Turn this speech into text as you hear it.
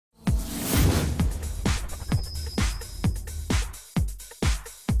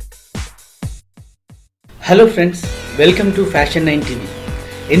Hello friends, welcome to fashion9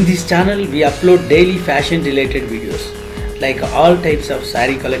 TV. In this channel we upload daily fashion related videos like all types of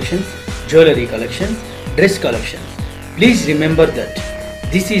sari collections, jewelry collections, dress collections. Please remember that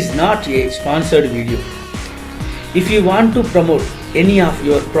this is not a sponsored video. If you want to promote any of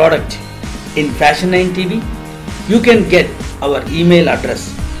your product in fashion9 TV, you can get our email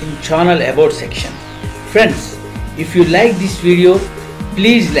address in channel about section. Friends, if you like this video,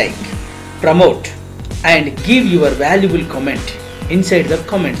 please like, promote and give your valuable comment inside the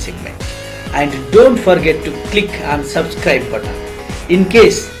comment segment, and don't forget to click on subscribe button in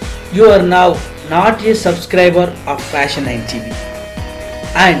case you are now not a subscriber of fashion9 TV,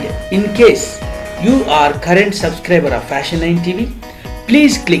 and in case you are current subscriber of fashion9 TV,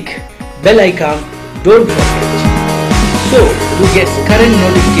 please click bell icon, don't forget, so to get current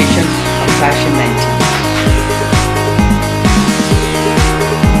notifications of fashion9 TV.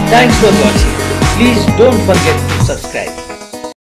 Thanks for watching. Please don't forget to subscribe.